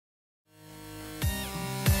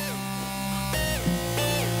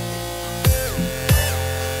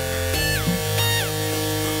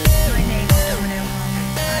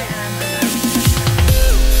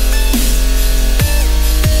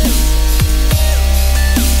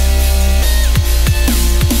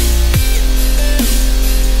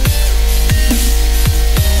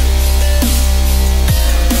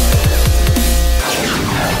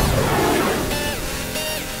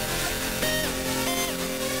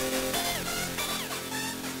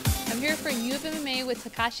here for UofMMA with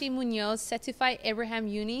Takashi Munoz, set to fight Abraham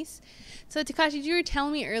Yunis. So Takashi, you were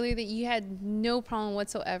telling me earlier that you had no problem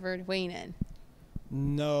whatsoever weighing in.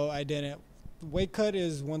 No, I didn't. Weight cut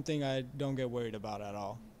is one thing I don't get worried about at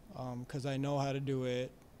all, because I know how to do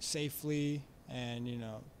it safely and,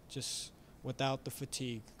 just without the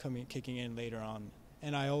fatigue kicking in later on.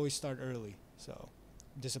 And I always start early, so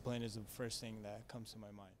discipline is the first thing that comes to my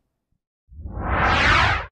mind.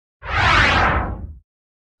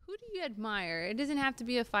 Who do you admire? It doesn't have to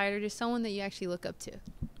be a fighter, just someone that you actually look up to.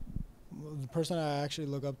 Well, the person I actually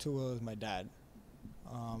look up to was my dad.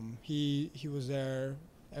 He was there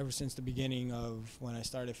ever since the beginning of when I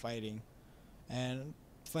started fighting. And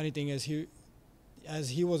funny thing is, as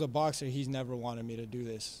he was a boxer, he's never wanted me to do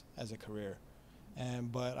this as a career.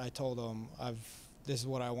 But I told him, this is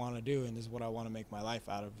what I want to do, and this is what I want to make my life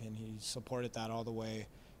out of. And he supported that all the way.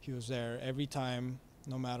 He was there every time,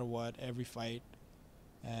 no matter what, every fight.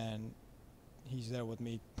 And he's there with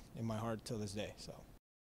me in my heart till this day. So.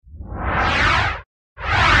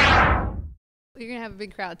 You're going to have a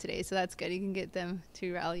big crowd today, so that's good. You can get them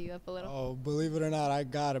to rally you up a little. Oh, believe it or not, I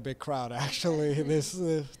got a big crowd, actually,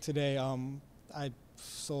 today. I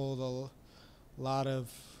sold a lot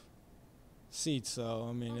of seats, so,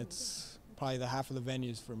 I mean, it's probably the half of the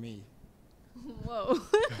venues for me. Whoa.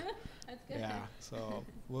 That's good. Yeah, so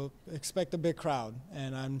we'll expect a big crowd,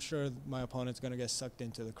 and I'm sure my opponent's going to get sucked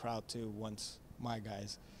into the crowd, too, once my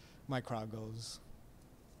crowd goes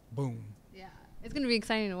boom. Yeah. It's going to be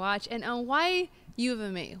exciting to watch. And why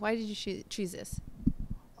UofMMA? Why did you choose this?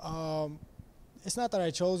 It's not that I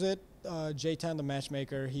chose it. J10, the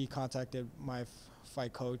matchmaker, he contacted my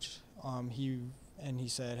fight coach. He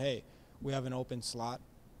said, hey, we have an open slot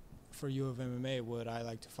for UofMMA. Would I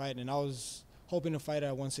like to fight? And I was hoping to fight at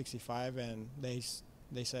 165, and they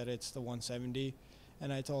said it's the 170.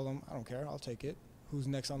 And I told them, I don't care. I'll take it. Who's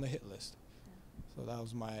next on the hit list? So that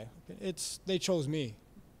was my opinion. They chose me.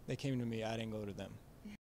 They came to me. I didn't go to them.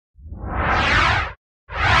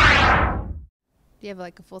 Do you have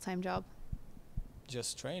like a full-time job?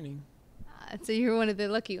 Just training. So you're one of the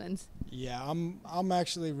lucky ones. Yeah, I'm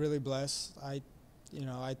actually really blessed. I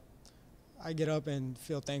get up and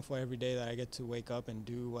feel thankful every day that I get to wake up and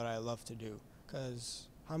do what I love to do. Because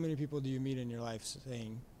how many people do you meet in your life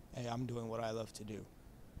saying, hey, I'm doing what I love to do?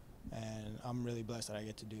 And I'm really blessed that I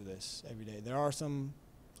get to do this every day. There are some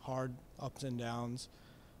hard ups and downs,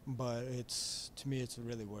 but to me, it's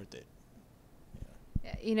really worth it.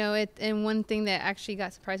 Yeah. And one thing that actually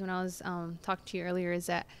got surprised when I was talking to you earlier is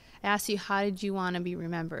that I asked you, how did you want to be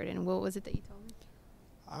remembered? And what was it that you told me?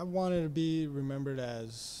 I wanted to be remembered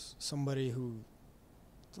as somebody who,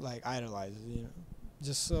 like, idolizes,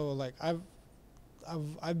 just so, like,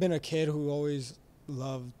 I've been a kid who always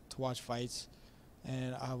loved to watch fights,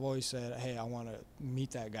 and I've always said, hey, I want to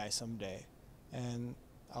meet that guy someday. And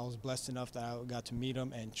I was blessed enough that I got to meet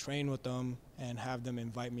them and train with them and have them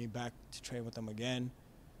invite me back to train with them again.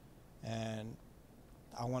 And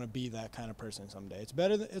I want to be that kind of person someday.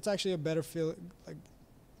 It's actually a better feeling, like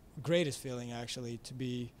greatest feeling actually, to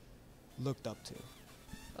be looked up to.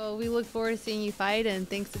 Well, we look forward to seeing you fight, and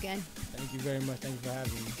thanks again. Thank you very much. Thank you for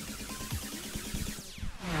having me.